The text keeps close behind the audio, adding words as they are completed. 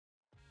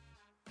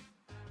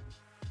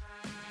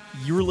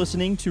You're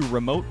listening to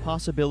Remote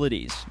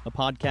Possibilities, a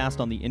podcast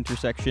on the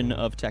intersection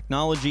of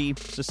technology,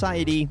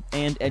 society,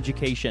 and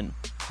education,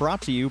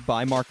 brought to you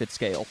by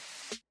MarketScale.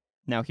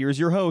 Now here's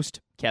your host,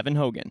 Kevin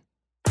Hogan.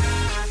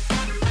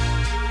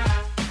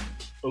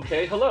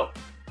 Okay, hello,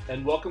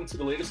 and welcome to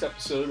the latest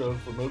episode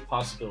of Remote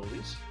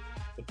Possibilities,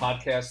 the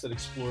podcast that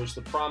explores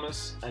the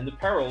promise and the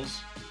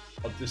perils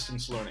of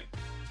distance learning.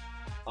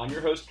 I'm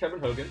your host, Kevin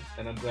Hogan,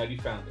 and I'm glad you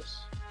found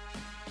us.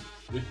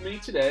 With me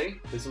today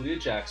is Alia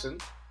Jackson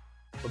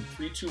from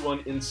 321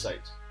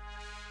 Insight.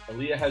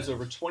 Alia has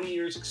over 20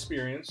 years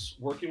experience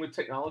working with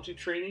technology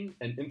training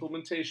and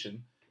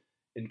implementation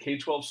in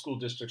K-12 school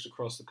districts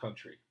across the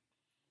country.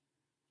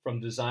 From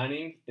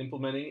designing,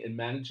 implementing, and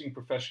managing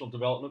professional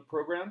development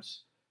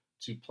programs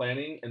to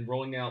planning and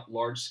rolling out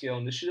large-scale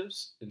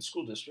initiatives in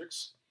school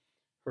districts,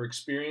 her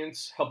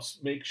experience helps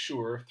make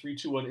sure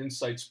 321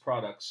 Insight's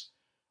products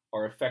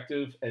are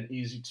effective and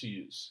easy to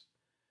use.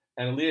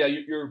 And Alia,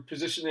 your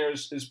position there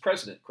is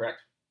president, correct?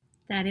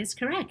 That is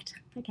correct.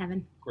 Hi,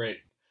 Kevin. Great.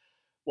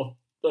 Well,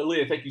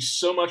 Alia, thank you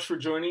so much for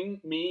joining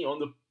me on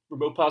the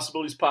Remote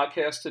Possibilities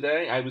podcast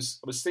today. I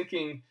was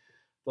thinking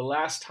the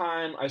last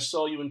time I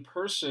saw you in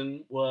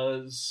person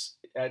was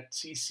at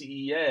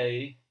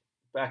TCEA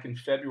back in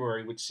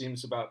February, which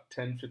seems about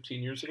 10,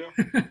 15 years ago.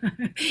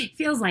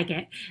 Feels like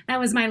it. That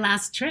was my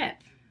last trip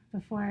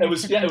before. It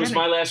was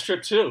my last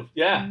trip too.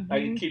 Yeah. Mm-hmm.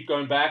 I keep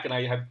going back and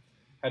I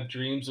have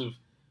dreams of,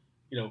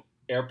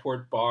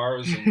 airport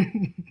bars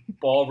and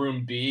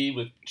ballroom B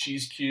with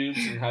cheese cubes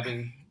and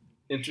having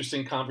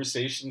interesting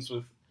conversations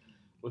with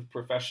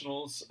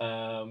professionals.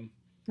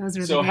 Those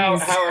are so the how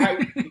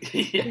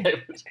days.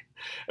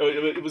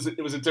 it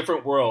was a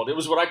different world. It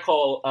was what I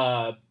call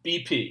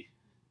BP,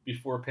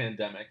 before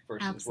pandemic,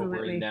 versus Absolutely.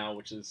 what we're in now,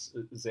 which is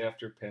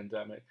after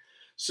pandemic.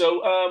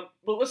 So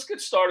let's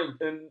get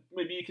started, and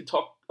maybe you could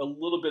talk a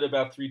little bit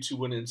about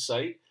 321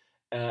 Insight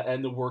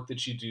and the work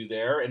that you do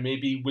there, and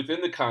maybe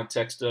within the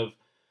context of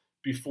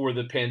before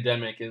the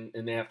pandemic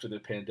and after the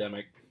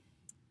pandemic.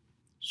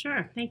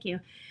 Sure, thank you.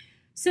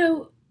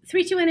 So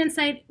 321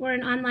 Insight, we're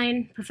an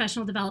online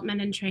professional development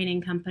and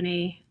training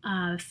company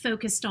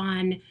focused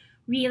on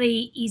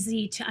really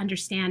easy to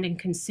understand and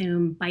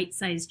consume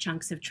bite-sized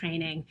chunks of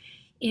training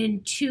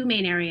in two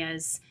main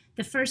areas.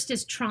 The first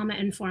is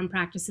trauma-informed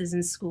practices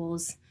in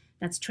schools.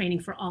 That's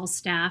training for all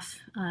staff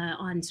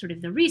on sort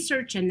of the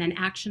research and then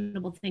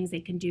actionable things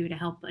they can do to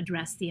help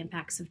address the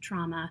impacts of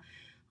trauma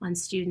on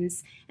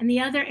students. And the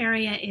other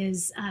area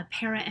is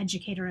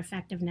para-educator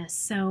effectiveness.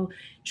 So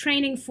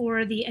training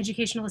for the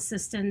educational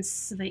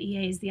assistants, the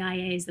EAs, the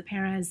IAs, the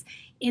paras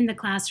in the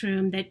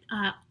classroom that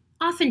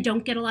often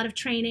don't get a lot of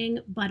training,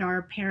 but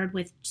are paired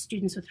with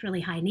students with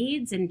really high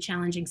needs and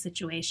challenging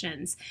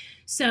situations.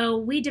 So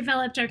we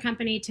developed our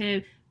company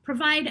to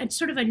provide a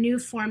sort of a new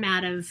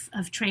format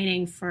of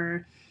training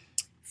for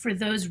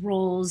those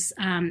roles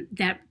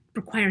that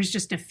requires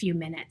just a few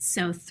minutes.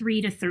 So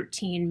 3 to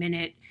 13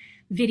 minute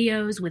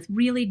videos with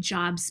really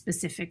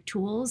job-specific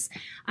tools.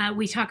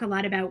 We talk a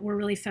lot about, we're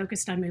really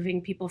focused on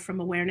moving people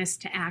from awareness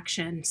to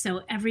action.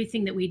 So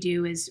everything that we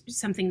do is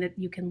something that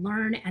you can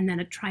learn and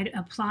then try to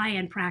apply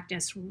and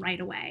practice right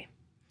away.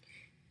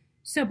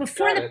 So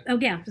before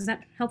is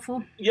that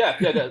helpful?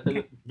 Yeah,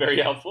 very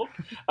helpful.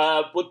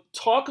 We'll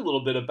talk a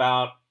little bit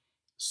about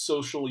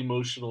social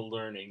emotional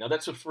learning. Now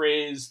that's a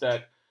phrase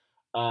that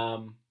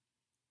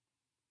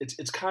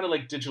it's kind of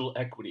like digital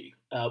equity,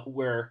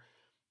 where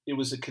it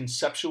was a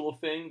conceptual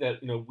thing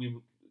that,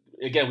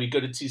 we go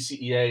to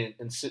TCEA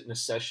and sit in a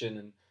session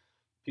and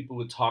people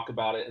would talk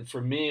about it. And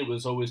for me, it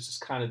was always just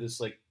kind of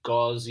this like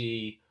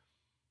gauzy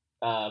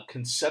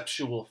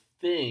conceptual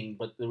thing,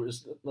 but there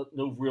was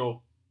no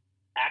real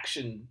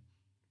action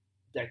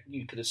that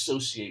you could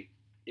associate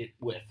it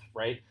with,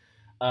 right?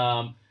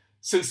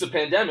 Since the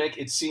pandemic,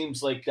 it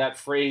seems like that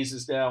phrase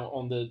is now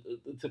on the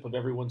tip of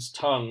everyone's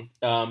tongue.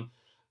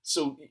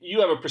 So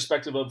you have a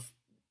perspective of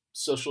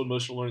social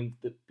emotional learning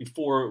that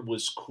before it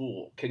was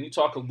cool. Can you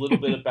talk a little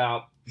bit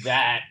about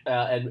that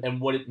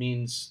and what it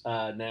means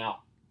now?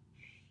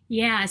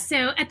 Yeah,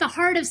 so at the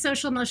heart of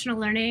social emotional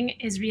learning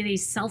is really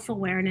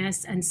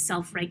self-awareness and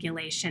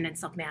self-regulation and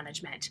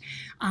self-management.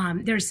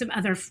 There's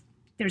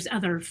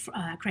other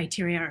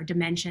criteria or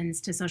dimensions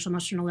to social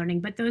emotional learning,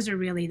 but those are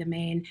really the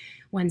main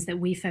ones that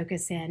we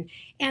focus in.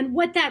 And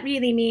what that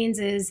really means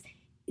is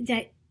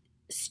that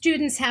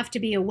students have to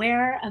be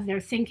aware of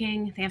their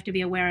thinking, they have to be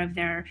aware of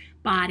their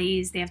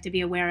bodies, they have to be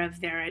aware of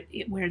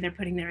where they're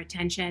putting their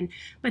attention,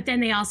 but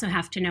then they also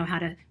have to know how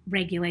to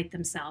regulate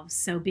themselves.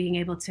 So being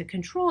able to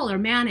control or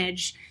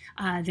manage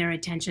their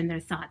attention,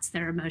 their thoughts,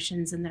 their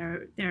emotions, and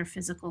their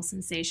physical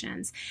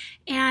sensations.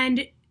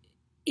 And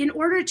in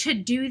order to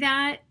do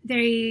that,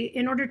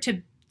 in order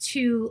to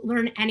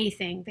learn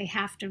anything, they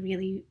have to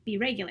really be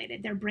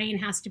regulated. Their brain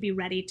has to be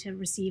ready to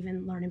receive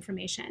and learn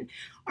information.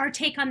 Our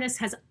take on this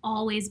has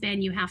always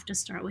been you have to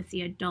start with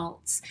the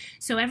adults.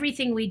 So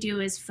everything we do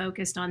is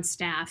focused on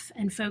staff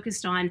and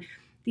focused on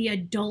the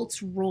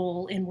adult's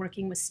role in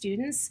working with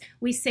students.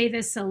 We say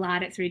this a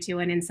lot at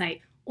 321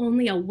 Insight.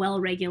 Only a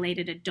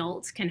well-regulated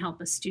adult can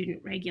help a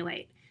student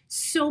regulate.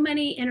 so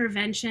many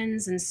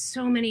interventions and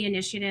so many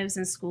initiatives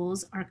in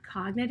schools are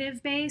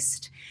cognitive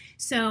based.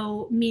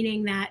 So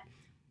meaning that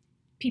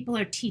people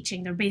are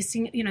teaching, they're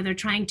they're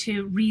trying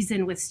to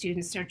reason with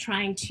students. They're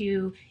trying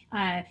to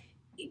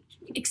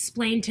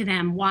explain to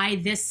them why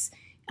this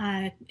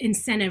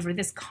incentive or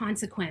this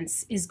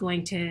consequence is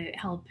going to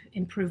help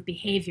improve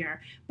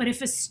behavior. But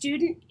if a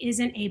student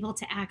isn't able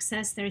to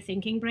access their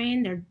thinking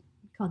brain, they're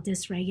called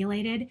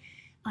dysregulated,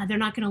 they're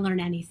not going to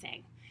learn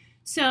anything.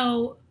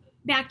 So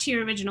back to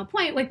your original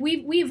point, like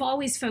we've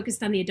always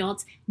focused on the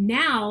adults.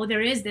 Now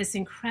there is this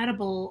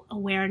incredible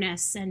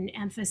awareness and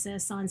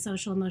emphasis on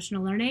social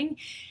emotional learning,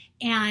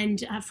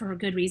 and for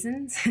good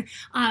reasons.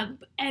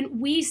 And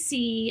we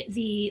see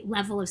the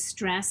level of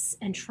stress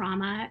and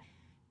trauma,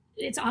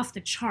 it's off the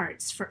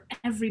charts for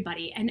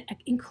everybody, and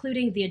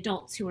including the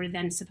adults who are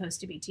then supposed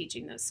to be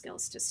teaching those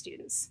skills to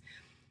students.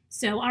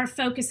 So our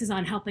focus is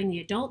on helping the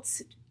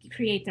adults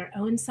create their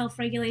own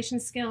self-regulation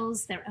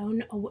skills, their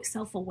own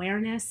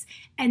self-awareness,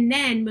 and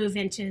then move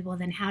into, well,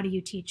 then how do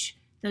you teach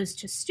those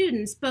to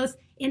students, both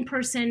in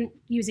person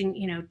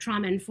using,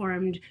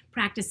 trauma-informed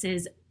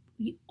practices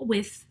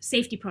with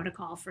safety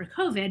protocol for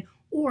COVID,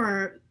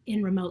 or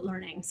in remote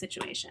learning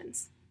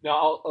situations.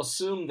 Now, I'll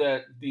assume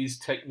that these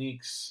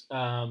techniques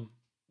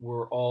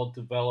were all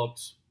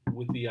developed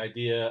with the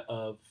idea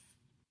of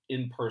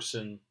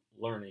in-person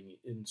learning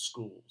in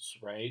schools,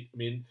 right? I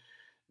mean,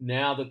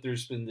 now that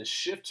there's been this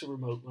shift to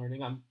remote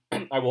learning,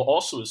 I will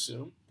also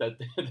assume that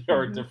there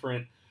are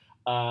different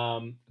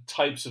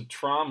types of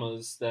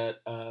traumas that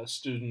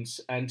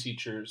students and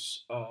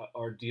teachers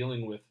are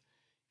dealing with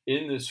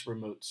in this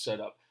remote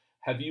setup.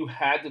 Have you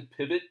had to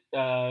pivot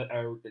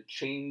or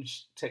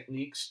change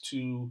techniques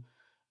to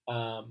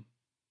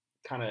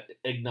kind of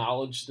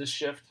acknowledge this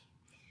shift?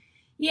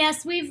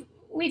 Yes, we've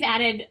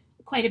added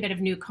quite a bit of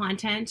new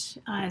content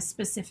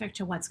specific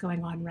to what's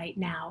going on right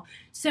now.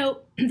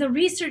 So the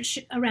research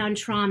around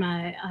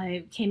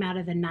trauma came out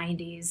of the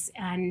 90s,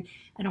 and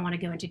I don't want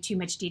to go into too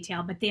much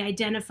detail, but they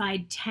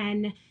identified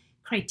 10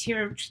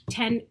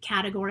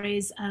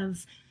 categories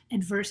of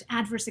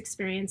adverse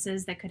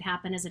experiences that could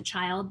happen as a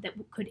child that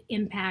could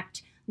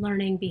impact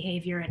learning,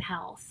 behavior, and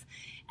health.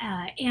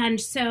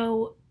 And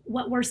so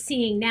what we're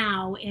seeing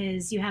now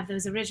is you have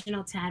those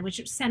original 10, which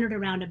are centered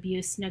around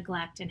abuse,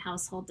 neglect, and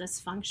household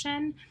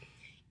dysfunction.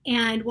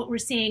 And what we're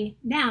seeing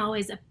now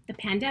is the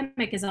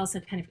pandemic is also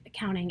kind of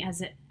accounting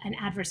as an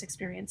adverse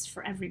experience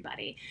for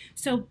everybody.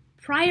 So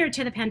prior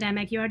to the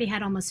pandemic, you already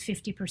had almost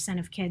 50%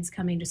 of kids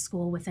coming to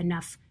school with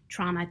enough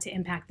trauma to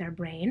impact their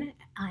brain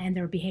and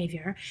their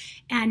behavior.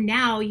 And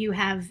now you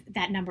have,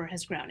 that number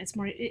has grown. It's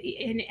more,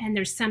 and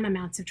there's some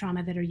amounts of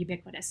trauma that are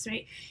ubiquitous,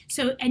 right?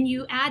 So, and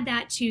you add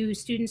that to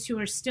students who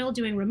are still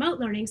doing remote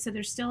learning, so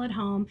they're still at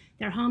home.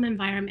 Their home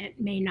environment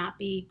may not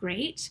be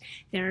great.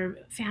 Their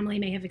family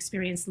may have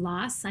experienced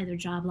loss, either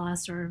job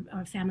loss or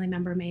a family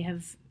member may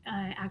have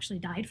actually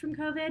died from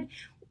COVID.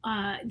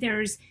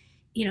 There's,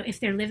 if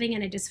they're living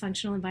in a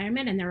dysfunctional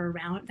environment and they're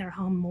around their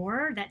home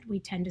more, that we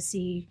tend to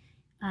see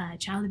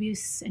child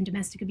abuse and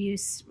domestic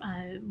abuse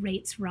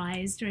rates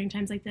rise during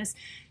times like this.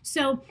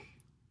 So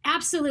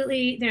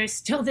absolutely, there's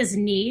still this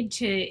need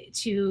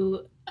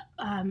to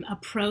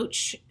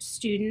approach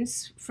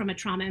students from a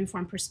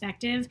trauma-informed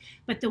perspective,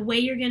 but the way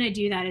you're going to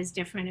do that is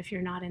different if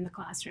you're not in the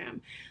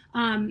classroom.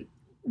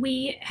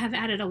 We have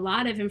added a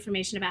lot of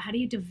information about how do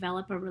you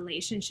develop a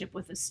relationship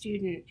with a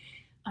student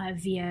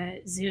via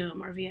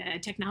Zoom or via a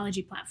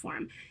technology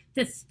platform.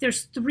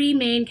 There's three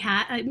main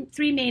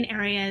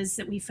areas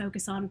that we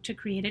focus on to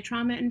create a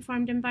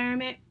trauma-informed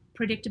environment: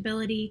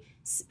 predictability,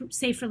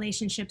 safe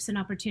relationships and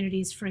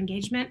opportunities for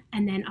engagement,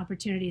 and then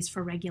opportunities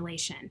for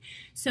regulation.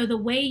 So the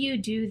way you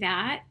do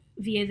that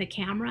via the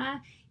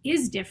camera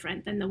is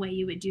different than the way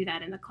you would do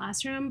that in the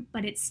classroom,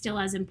 but it's still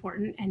as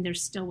important, and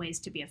there's still ways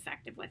to be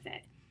effective with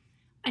it.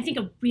 I think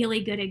a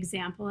really good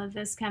example of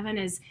this, Kevin,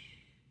 is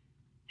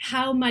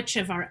how much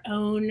of our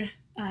own,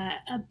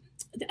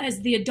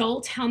 as the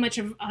adult, how much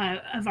of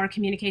our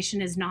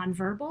communication is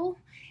nonverbal.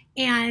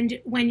 And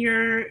when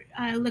you're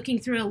looking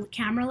through a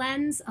camera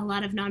lens, a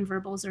lot of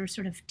nonverbals are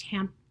sort of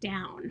tamped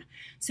down.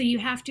 So you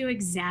have to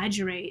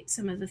exaggerate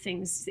some of the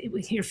things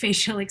with your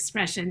facial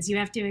expressions. You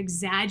have to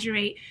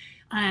exaggerate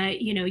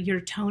your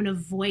tone of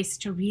voice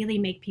to really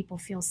make people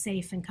feel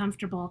safe and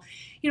comfortable.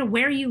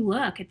 Where you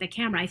look at the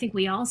camera, I think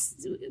we all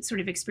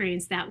sort of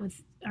experience that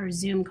with our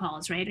Zoom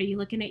calls, right? Are you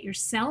looking at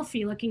yourself? Are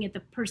you looking at the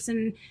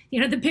person,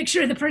 the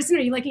picture of the person? Or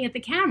are you looking at the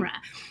camera?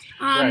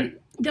 Right.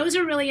 Those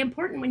are really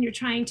important when you're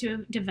trying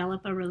to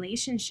develop a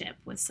relationship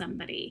with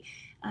somebody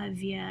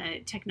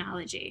via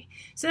technology.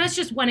 So that's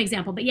just one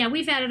example. But yeah,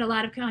 we've added a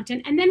lot of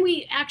content. And then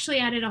we actually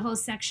added a whole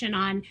section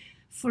on,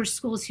 for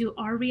schools who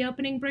are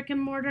reopening brick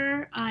and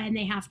mortar and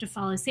they have to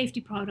follow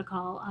safety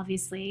protocol,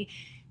 obviously,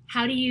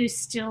 how do you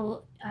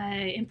still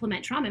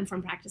implement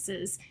trauma-informed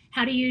practices?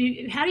 How do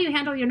you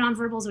handle your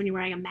nonverbals when you're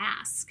wearing a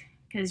mask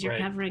because you're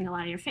covering a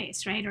lot of your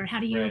face, right? Or how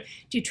do you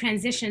do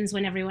transitions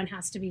when everyone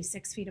has to be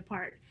 6 feet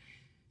apart?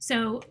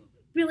 So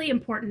really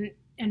important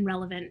and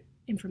relevant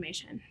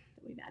information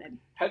that we've added.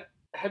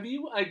 have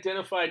you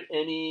identified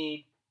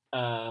any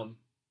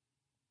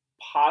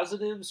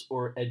positives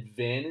or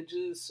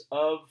advantages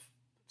of,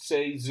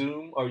 say,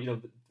 Zoom or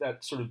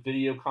that sort of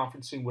video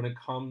conferencing when it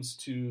comes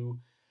to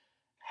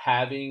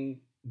having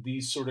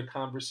these sort of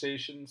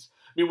conversations?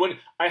 I mean, when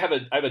I have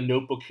a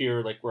notebook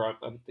here, like where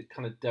I'm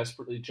kind of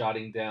desperately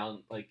jotting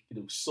down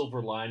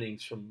silver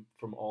linings from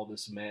all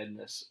this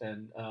madness,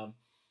 and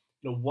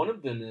one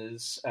of them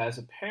is, as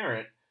a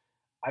parent,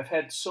 I've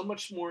had so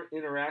much more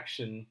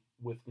interaction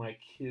with my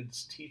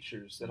kids'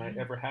 teachers than I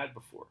ever had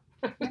before.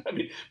 I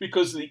mean,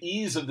 because of the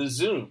ease of the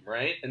Zoom,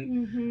 right?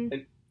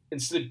 And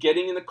instead of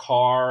getting in the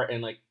car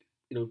and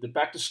the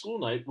back to school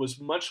night was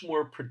much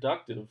more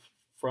productive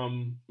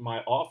from my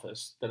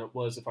office than it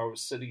was if I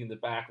was sitting in the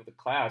back of the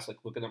class,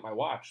 looking at my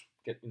watch,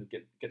 getting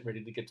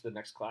ready to get to the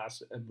next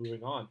class and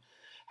moving on.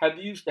 Have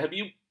you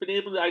been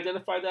able to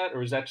identify that,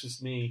 or is that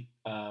just me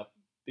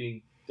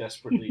being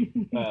desperately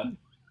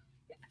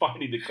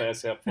finding the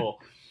class half full?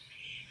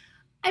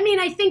 I mean,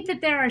 I think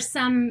that there are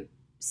some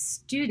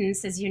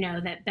students, as you know,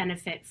 that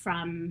benefit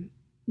from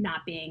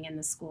not being in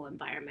the school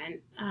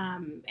environment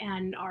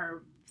and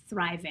are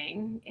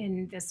thriving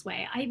in this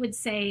way. I would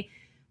say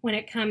when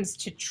it comes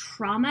to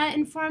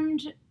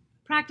trauma-informed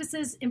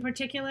practices in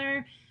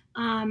particular,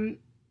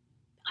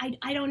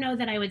 I don't know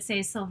that I would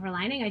say silver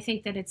lining. I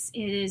think that it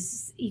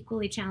is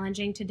equally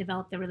challenging to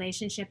develop the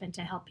relationship and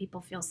to help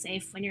people feel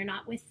safe when you're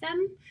not with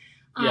them.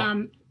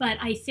 But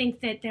I think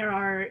that there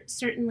are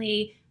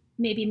certainly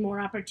maybe more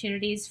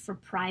opportunities for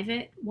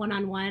private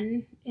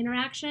one-on-one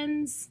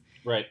interactions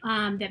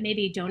that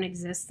maybe don't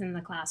exist in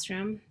the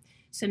classroom.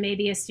 So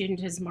maybe a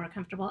student is more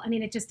comfortable. I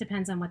mean, it just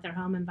depends on what their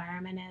home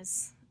environment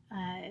is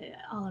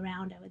all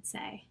around, I would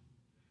say.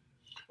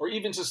 Or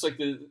even just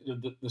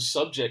the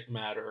subject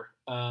matter,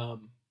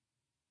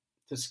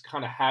 just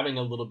kind of having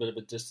a little bit of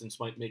a distance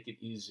might make it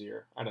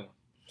easier. I don't know.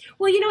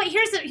 Well, you know what?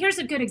 Here's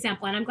a good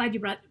example, and I'm glad you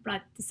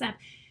brought this up.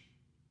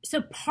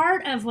 So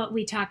part of what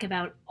we talk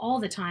about all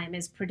the time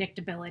is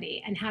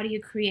predictability, and how do you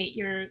create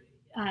your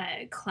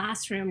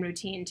classroom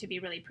routine to be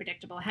really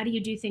predictable? How do you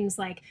do things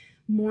like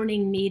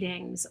morning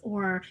meetings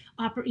or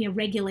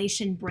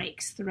regulation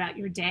breaks throughout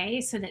your day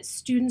so that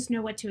students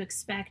know what to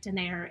expect and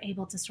they are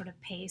able to sort of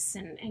pace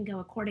and go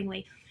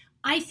accordingly?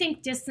 I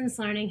think distance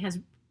learning has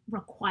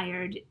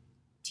required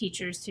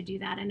teachers to do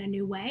that in a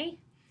new way.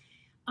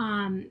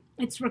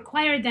 It's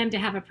required them to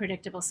have a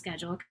predictable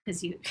schedule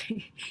because you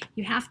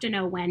have to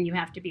know when you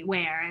have to be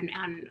where and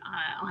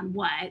on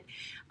what.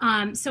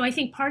 So I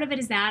think part of it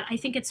is that. I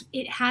think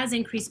it has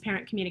increased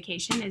parent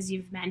communication, as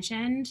you've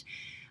mentioned.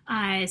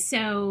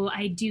 So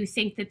I do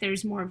think that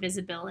there's more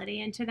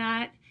visibility into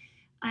that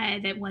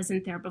that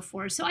wasn't there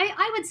before. So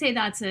I would say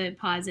that's a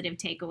positive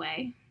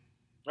takeaway.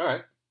 All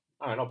right.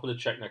 I'll put a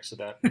check next to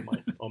that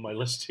on my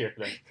list here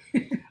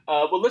then.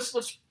 Well,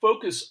 let's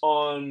focus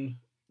on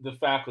the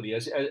faculty,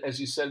 as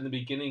you said in the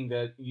beginning,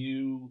 that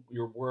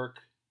your work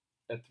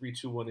at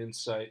 321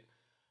 Insight,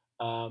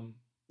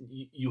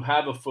 you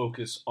have a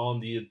focus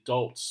on the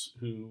adults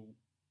who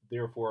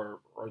therefore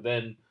are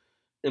then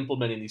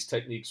implementing these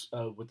techniques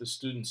with the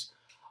students.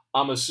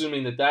 I'm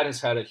assuming that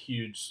has had a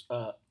huge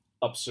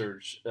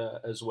upsurge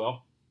as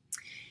well.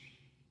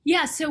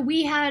 Yeah, so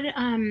we had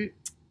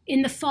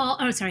in the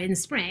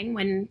spring,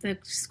 when the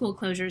school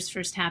closures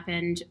first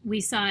happened, we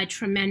saw a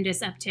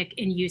tremendous uptick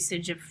in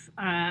usage of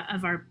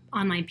our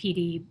online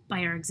PD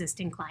by our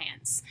existing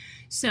clients.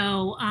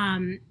 So,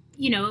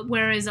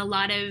 whereas a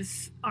lot of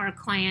our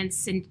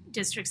clients and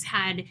districts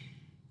had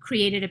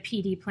created a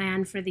PD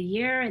plan for the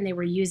year and they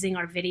were using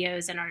our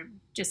videos and our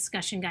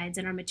discussion guides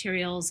and our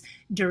materials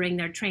during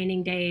their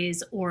training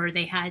days, or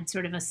they had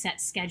sort of a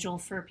set schedule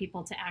for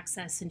people to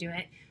access and do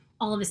it,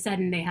 all of a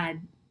sudden they had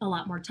a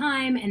lot more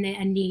time and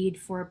a need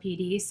for a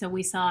PD. So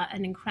we saw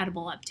an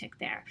incredible uptick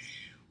there.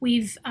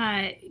 We've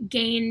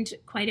gained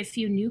quite a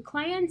few new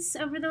clients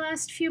over the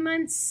last few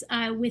months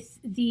with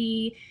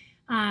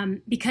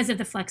because of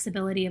the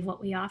flexibility of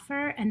what we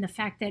offer and the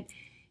fact that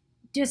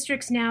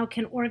districts now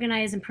can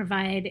organize and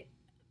provide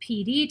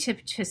PD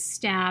to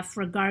staff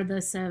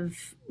regardless of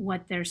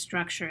what their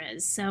structure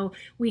is. So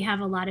we have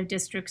a lot of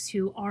districts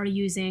who are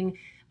using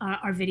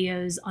our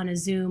videos on a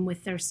Zoom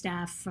with their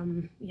staff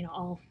from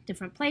all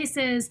different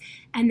places,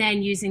 and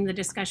then using the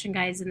discussion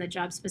guides and the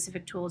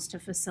job-specific tools to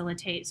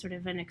facilitate sort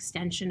of an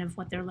extension of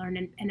what they're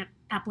learning and an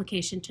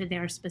application to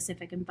their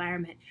specific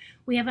environment.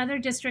 We have other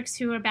districts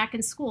who are back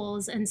in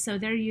schools, and so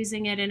they're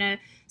using it in a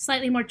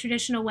slightly more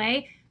traditional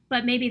way,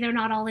 but maybe they're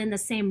not all in the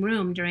same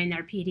room during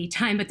their PD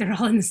time, but they're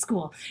all in the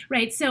school,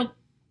 right? So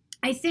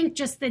I think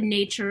just the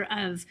nature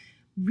of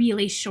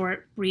really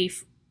short,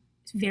 brief,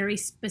 very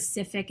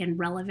specific and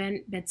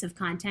relevant bits of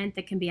content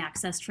that can be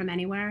accessed from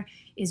anywhere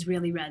is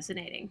really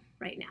resonating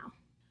right now.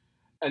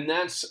 And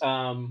that's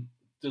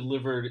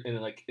delivered in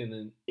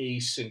an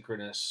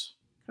asynchronous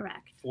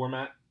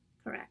format?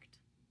 Correct.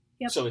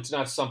 Yep. So it's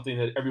not something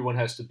that everyone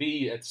has to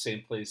be at the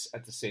same place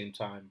at the same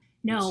time.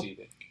 No.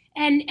 Receiving.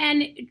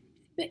 And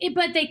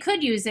But they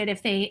could use it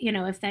if they,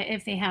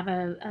 if they have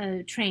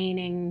a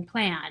training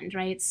planned,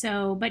 right?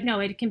 So, but no,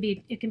 it can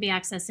be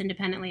accessed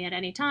independently at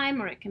any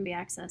time, or it can be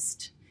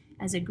accessed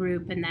as a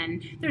group. And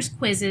then there's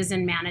quizzes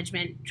and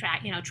management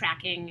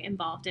tracking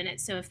involved in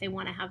it. So if they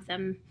want to have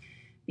them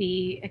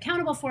be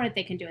accountable for it,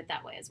 they can do it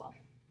that way as well.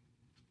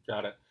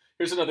 Got it.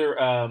 Here's another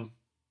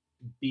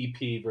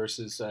BP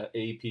versus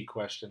AP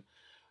question.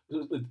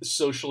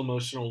 Social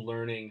emotional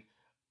learning,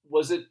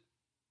 was it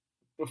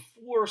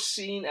before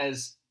seen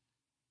as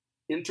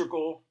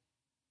integral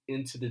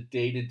into the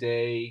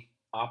day-to-day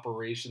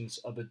operations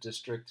of a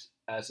district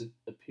as it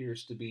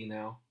appears to be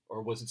now?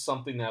 Or was it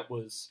something that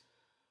was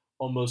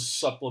almost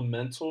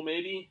supplemental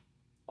maybe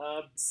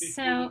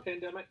before the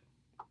pandemic?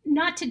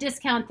 Not to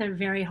discount the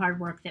very hard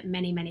work that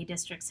many, many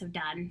districts have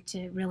done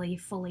to really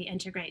fully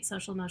integrate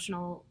social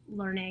emotional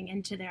learning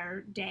into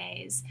their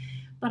days.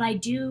 But I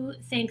do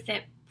think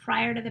that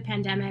prior to the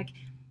pandemic,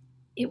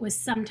 it was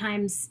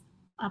sometimes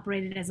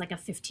operated as like a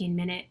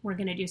 15-minute, we're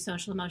going to do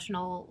social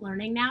emotional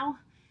learning now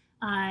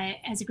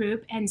as a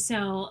group. And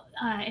so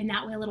in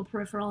that way, a little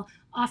peripheral.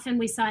 Often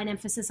we saw an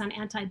emphasis on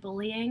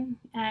anti-bullying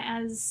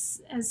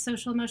as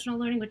social emotional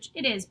learning, which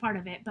it is part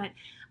of it. But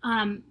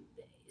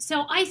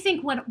so I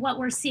think what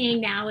we're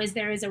seeing now is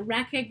there's a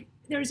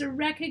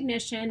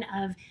recognition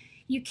of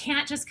you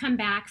can't just come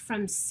back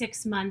from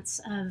 6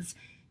 months of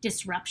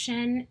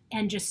disruption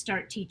and just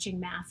start teaching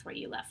math where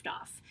you left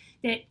off.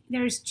 That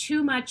there's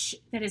too much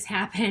that has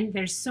happened.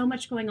 There's so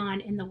much going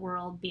on in the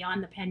world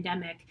beyond the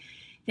pandemic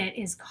that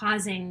is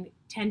causing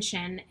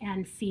tension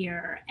and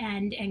fear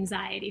and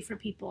anxiety for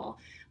people.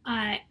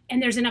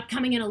 And there's an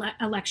upcoming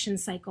election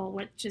cycle,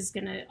 which is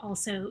going to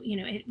also,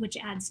 which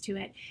adds to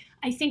it.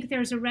 I think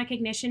there's a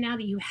recognition now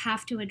that you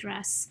have to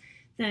address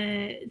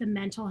the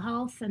mental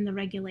health and the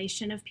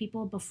regulation of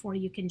people before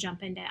you can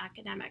jump into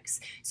academics.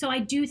 So I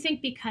do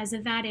think because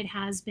of that, it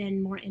has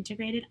been more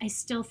integrated. I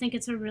still think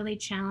it's a really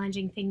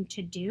challenging thing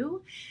to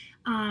do.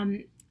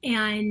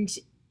 And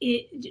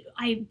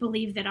I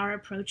believe that our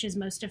approach is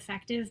most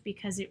effective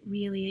because it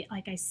really,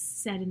 like I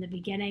said in the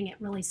beginning, it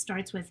really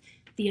starts with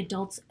the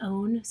adults'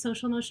 own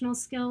social emotional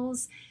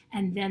skills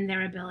and then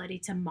their ability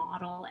to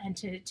model and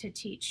to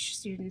teach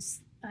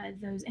students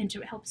those and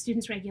to help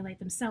students regulate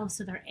themselves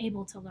so they're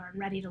able to learn,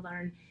 ready to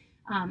learn,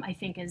 I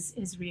think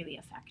is really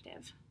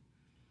effective.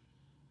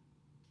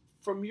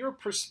 From your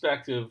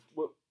perspective,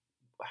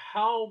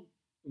 how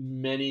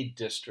many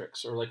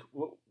districts or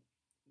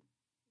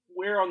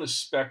where on the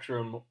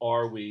spectrum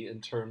are we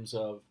in terms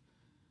of,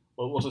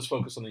 well, we'll just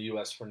focus on the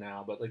U.S. for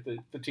now, but like the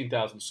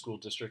 15,000 school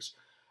districts,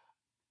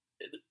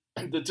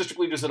 the district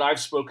leaders that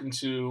I've spoken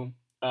to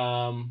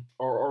are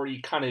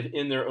already kind of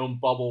in their own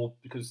bubble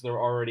because they're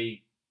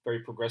already very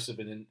progressive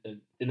and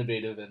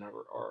innovative and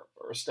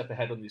are a step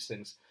ahead on these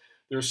things.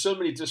 There are so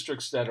many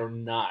districts that are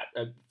not.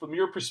 From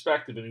your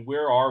perspective, I mean,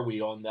 where are we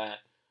on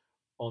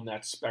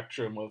that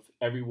spectrum of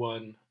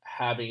everyone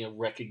having a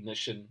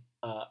recognition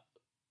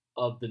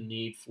of the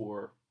need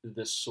for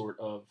this sort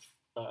of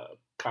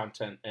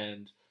content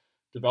and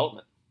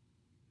development?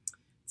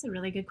 That's a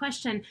really good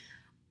question.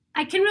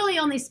 I can really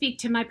only speak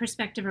to my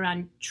perspective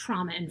around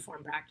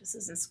trauma-informed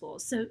practices in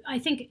schools. So I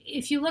think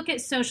if you look at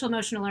social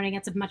emotional learning,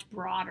 it's a much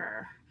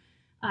broader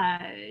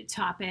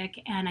topic,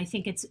 and I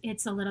think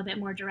it's a little bit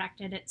more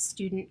directed at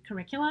student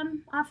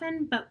curriculum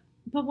often. But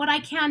what I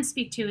can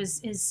speak to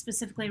is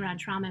specifically around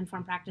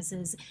trauma-informed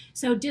practices.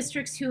 So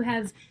districts who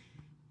have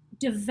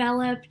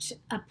developed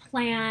a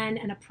plan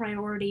and a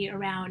priority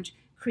around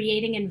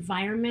creating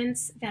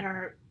environments that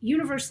are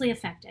universally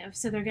effective.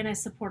 So they're going to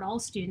support all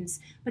students,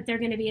 but they're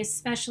going to be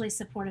especially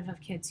supportive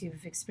of kids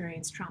who've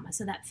experienced trauma.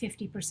 So that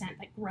 50%,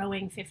 like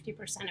growing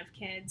 50% of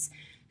kids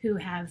who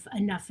have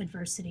enough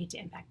adversity to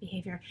impact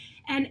behavior.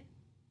 And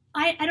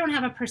I don't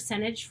have a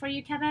percentage for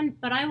you, Kevin,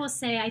 but I will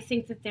say I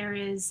think that there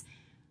is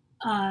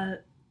a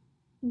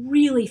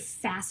really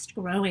fast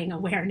growing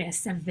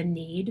awareness of the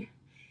need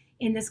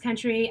in this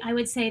country. I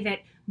would say that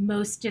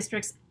most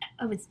districts,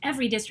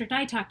 every district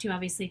I talk to,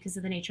 obviously, because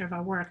of the nature of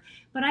our work,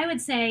 but I would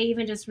say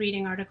even just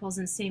reading articles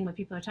and seeing what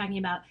people are talking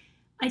about,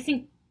 I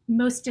think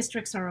most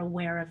districts are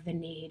aware of the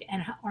need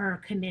and are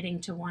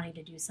committing to wanting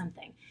to do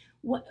something.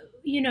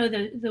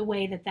 The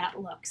way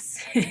that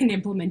looks in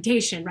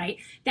implementation, right?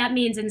 That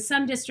means in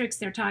some districts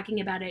they're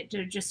talking about it,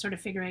 they're just sort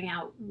of figuring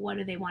out what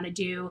do they want to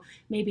do.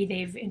 Maybe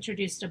they've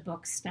introduced a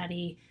book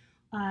study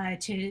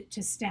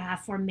to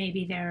staff, or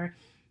maybe they're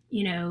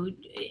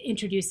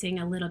introducing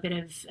a little bit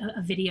of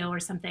a video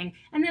or something.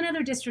 And then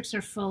other districts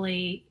are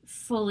fully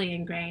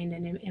ingrained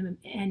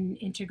and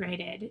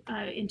integrated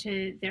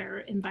into their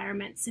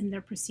environments and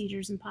their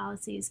procedures and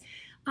policies.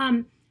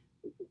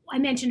 I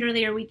mentioned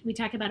earlier, we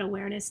talk about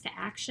awareness to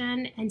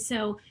action. And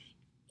so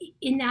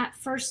in that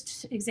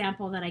first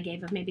example that I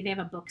gave of maybe they have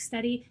a book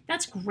study,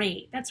 that's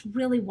great. That's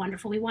really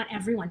wonderful. We want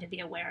everyone to be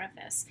aware of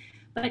this.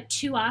 But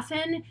too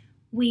often,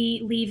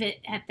 we leave it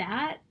at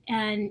that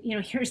and,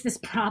 here's this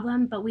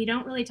problem, but we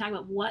don't really talk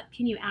about what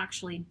can you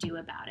actually do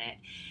about it.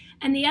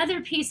 And the other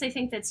piece I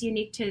think that's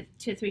unique to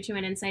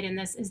 321 Insight in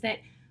this is that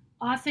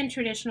often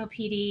traditional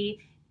PD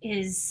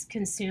is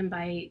consumed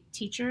by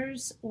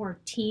teachers or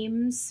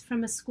teams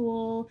from a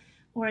school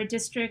or a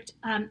district,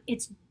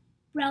 it's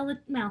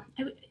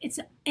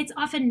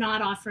often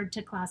not offered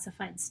to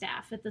classified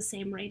staff at the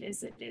same rate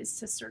as it is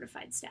to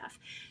certified staff.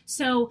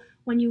 So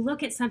when you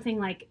look at something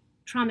like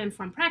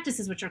trauma-informed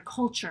practices, which are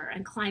culture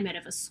and climate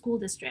of a school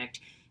district,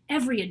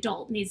 every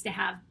adult needs to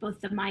have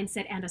both the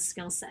mindset and a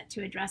skill set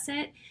to address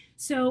it.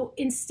 So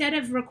instead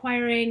of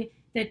requiring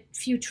the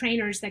few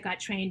trainers that got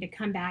trained to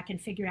come back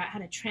and figure out how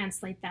to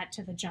translate that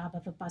to the job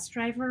of a bus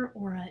driver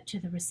or to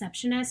the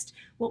receptionist,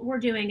 what we're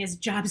doing is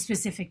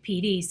job-specific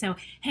PD. So,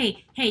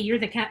 hey, you're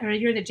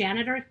the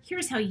janitor.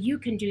 Here's how you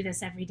can do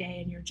this every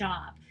day in your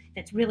job.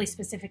 That's really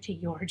specific to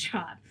your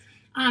job.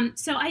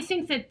 So I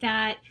think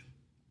that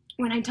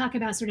when I talk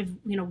about sort of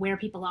where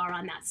people are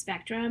on that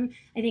spectrum,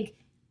 I think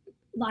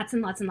lots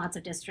and lots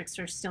of districts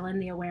are still in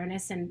the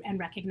awareness and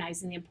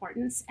recognizing the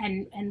importance.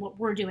 And what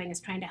we're doing is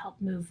trying to help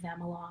move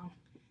them along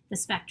the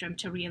spectrum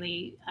to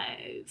really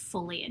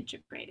fully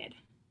integrated.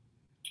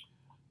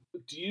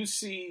 Do you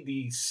see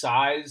the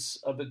size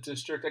of a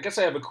district? I guess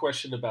I have a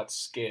question about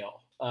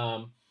scale.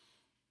 Like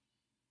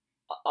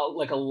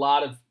a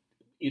lot of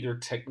either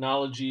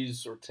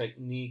technologies or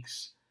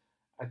techniques,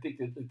 I think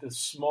that the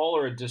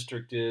smaller a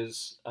district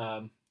is,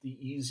 the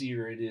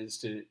easier it is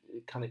to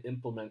kind of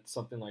implement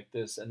something like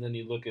this. And then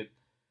you look at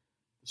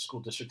the school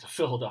district of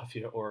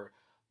Philadelphia or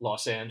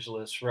Los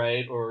Angeles,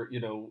 right? Or,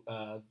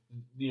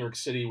 New York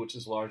City, which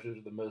is larger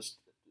than most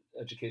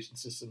education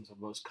systems of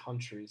most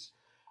countries.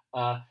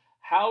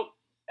 How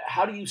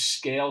do you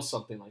scale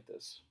something like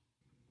this?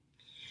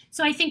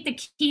 So I think the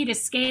key to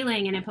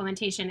scaling and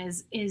implementation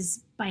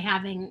is by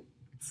having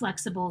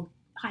flexible,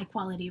 high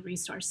quality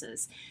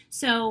resources.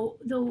 So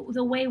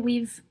the way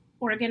we've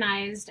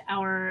organized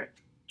our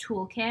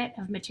toolkit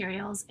of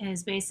materials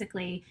is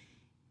basically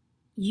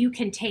you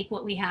can take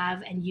what we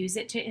have and use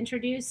it to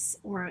introduce,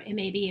 or it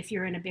may be if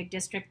you're in a big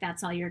district,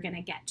 that's all you're going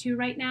to get to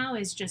right now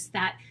is just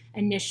that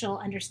initial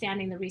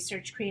understanding the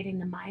research, creating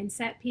the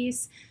mindset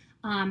piece.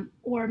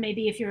 Or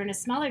maybe if you're in a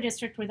smaller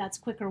district where that's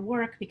quicker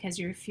work because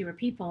you're fewer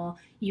people,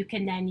 you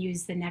can then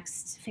use the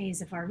next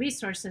phase of our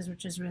resources,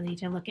 which is really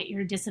to look at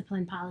your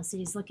discipline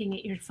policies, looking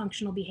at your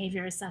functional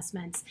behavior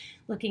assessments,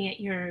 looking at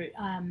your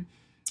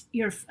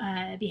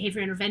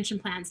behavior intervention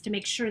plans to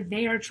make sure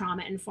they are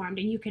trauma informed,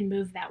 and you can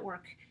move that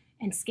work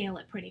and scale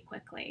it pretty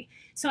quickly.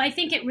 So I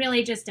think it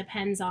really just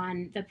depends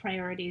on the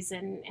priorities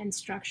and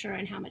structure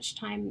and how much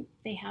time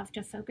they have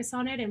to focus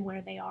on it and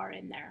where they are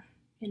in their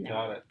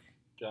work.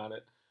 Got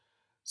it.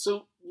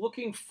 So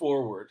looking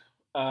forward,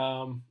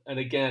 and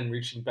again,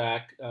 reaching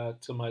back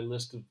to my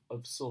list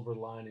of silver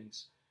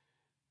linings,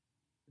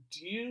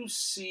 do you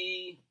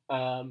see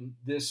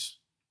this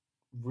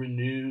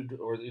renewed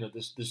or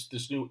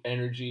this new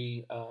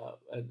energy,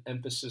 an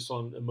emphasis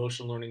on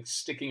emotional learning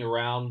sticking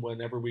around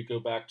whenever we go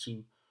back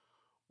to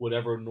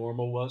whatever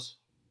normal was?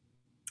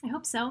 I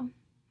hope so.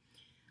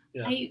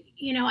 Yeah.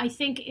 I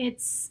think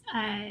it's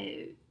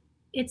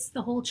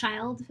the whole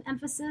child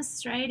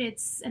emphasis, right?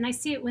 And I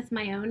see it with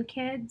my own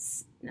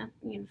kids.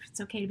 It's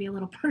okay to be a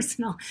little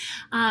personal.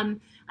 I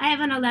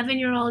have an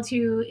 11-year-old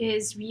who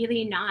is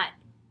really not.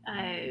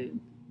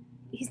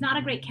 He's not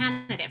a great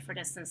candidate for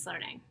distance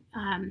learning.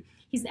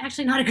 He's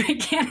actually not a great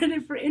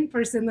candidate for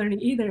in-person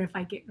learning either, if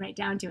I get right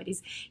down to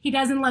it. He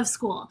doesn't love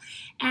school.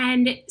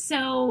 And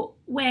so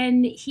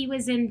when he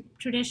was in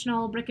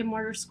traditional brick and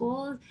mortar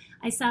school,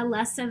 I saw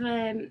less of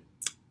an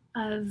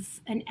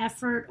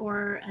effort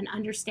or an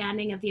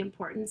understanding of the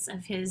importance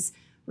of his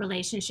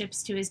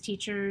relationships to his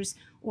teachers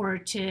or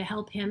to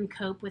help him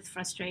cope with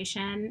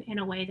frustration in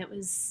a way that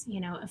was,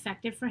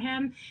 effective for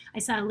him. I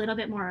saw a little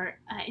bit more,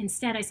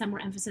 instead I saw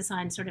more emphasis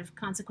on sort of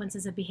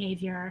consequences of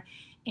behavior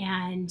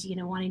and,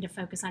 wanting to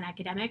focus on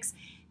academics.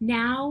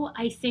 Now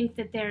I think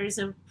that there's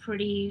a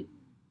pretty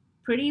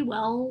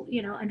well,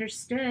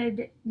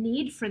 understood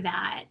need for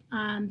that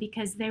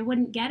because they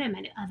wouldn't get him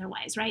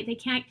otherwise, right? They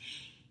can't,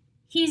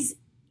 his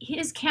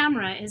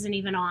camera isn't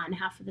even on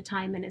half of the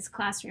time in his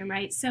classroom,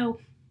 right? So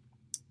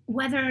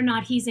whether or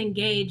not he's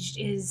engaged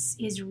is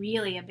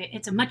really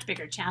it's a much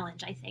bigger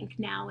challenge, I think,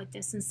 now with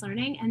distance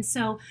learning. And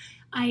so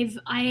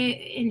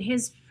in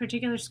his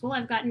particular school,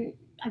 I've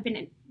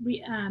been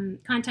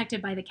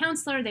contacted by the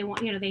counselor. They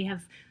want, they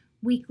have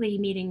weekly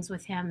meetings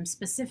with him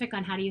specific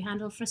on how do you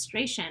handle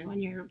frustration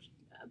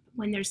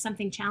when there's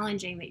something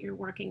challenging that you're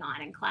working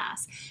on in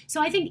class.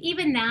 So I think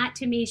even that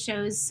to me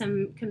shows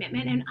some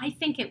commitment, and I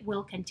think it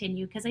will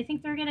continue because I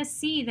think they're going to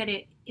see that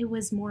it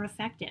was more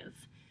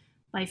effective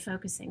by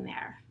focusing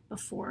there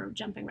before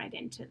jumping right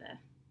into the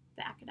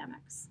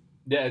academics.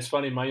 Yeah, it's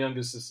funny. My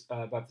youngest is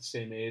about the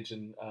same age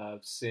and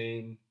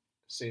same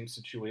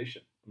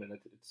situation. I mean,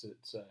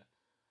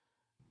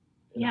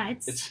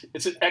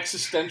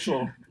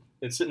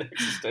 it's an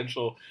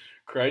existential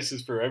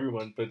crisis for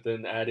everyone. But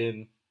then add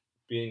in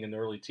being an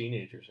early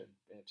teenagers and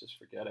just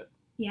forget it.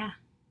 Yeah,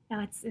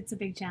 no, it's a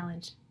big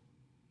challenge.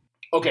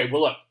 Okay,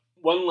 well, look,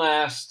 one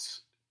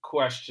last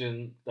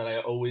question that I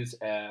always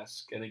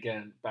ask, and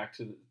again, back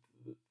to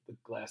the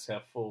glass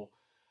half full.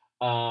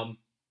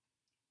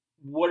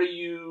 what are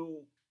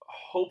you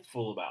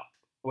hopeful about?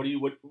 What are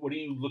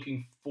you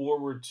looking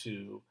forward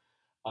to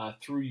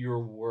through your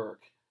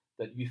work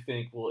that you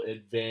think will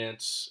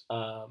advance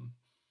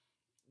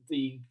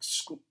the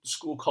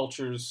school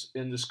cultures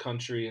in this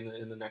country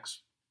in the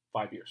next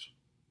 5 years?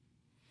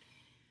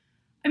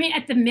 I mean,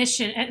 at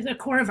the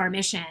core of our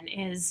mission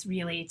is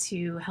really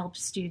to help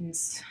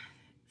students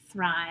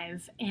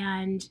thrive,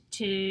 and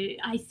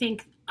I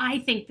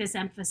think this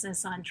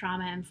emphasis on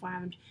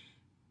trauma-informed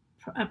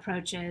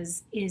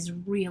approaches is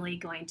really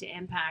going to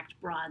impact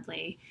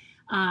broadly.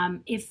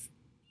 If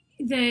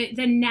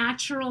the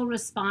natural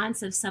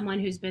response of someone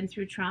who's been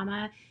through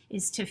trauma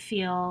is to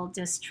feel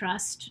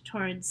distrust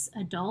towards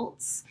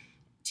adults,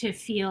 to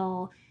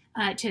feel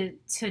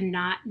to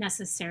not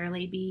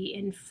necessarily be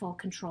in full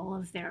control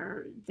of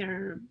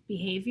their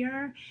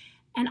behavior.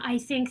 And I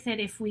think that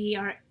if we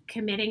are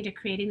committing to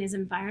creating these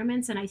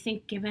environments, and I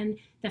think given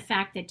the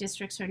fact that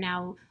districts are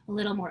now a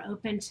little more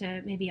open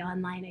to maybe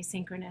online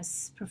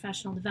asynchronous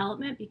professional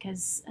development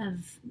because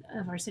of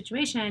our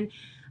situation,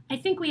 I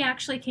think we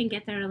actually can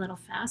get there a little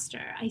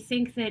faster. I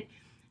think that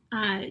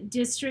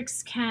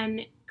districts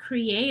can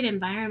create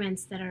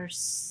environments that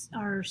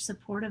are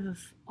supportive of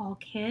all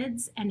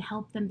kids and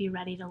help them be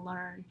ready to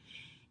learn.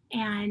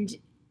 And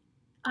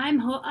I'm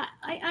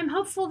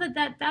hopeful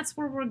that that's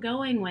where we're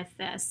going with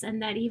this,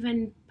 and that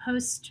even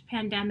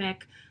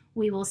post-pandemic,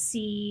 we will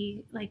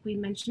see, like we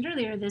mentioned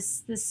earlier,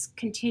 this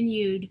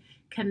continued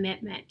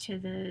commitment to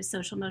the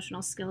social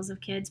emotional skills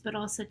of kids, but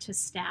also to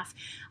staff.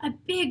 A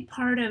big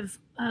part of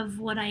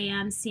what I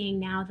am seeing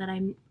now that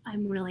I'm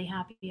really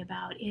happy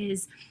about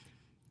is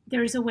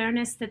there's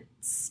awareness that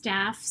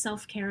staff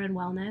self-care and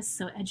wellness,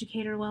 so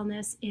educator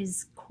wellness,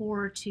 is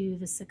core to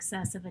the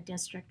success of a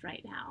district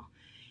right now.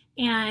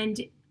 And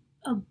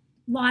a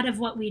lot of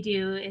what we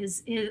do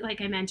is,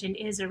 like I mentioned,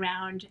 is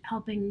around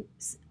helping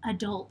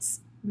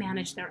adults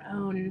manage their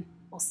own,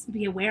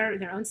 be aware of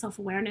their own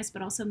self-awareness,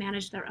 but also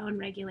manage their own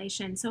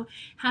regulation. So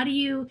how do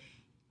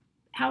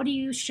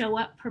you show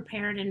up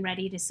prepared and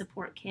ready to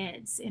support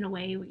kids in a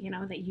way,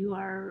 that you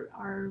are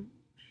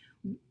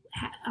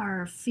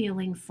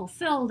feeling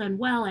fulfilled and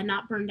well and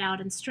not burned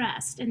out and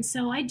stressed? And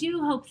so I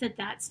do hope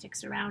that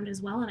sticks around as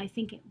well, and I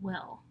think it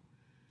will.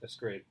 That's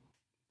great.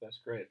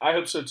 I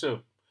hope so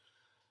too.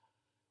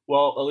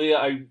 Well, Alia,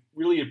 I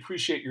really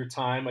appreciate your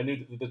time. I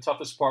knew that the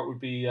toughest part would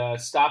be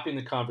stopping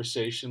the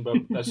conversation, but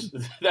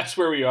that's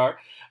where we are.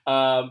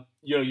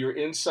 Your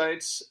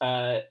insights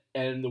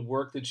and the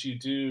work that you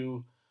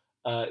do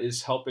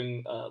is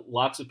helping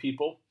lots of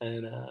people,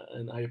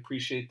 and I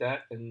appreciate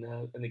that. And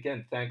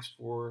again, thanks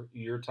for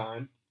your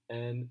time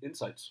and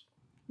insights.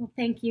 Well,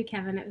 thank you,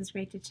 Kevin. It was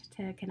great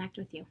to connect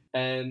with you.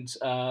 And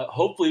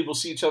hopefully we'll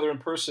see each other in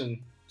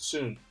person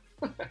soon.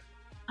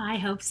 I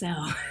hope so.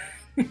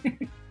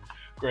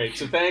 Great.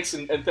 So thanks,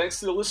 and thanks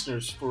to the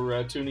listeners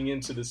for tuning in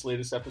to this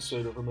latest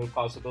episode of Remote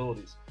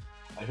Possibilities.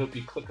 I hope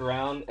you click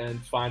around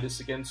and find us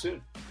again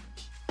soon.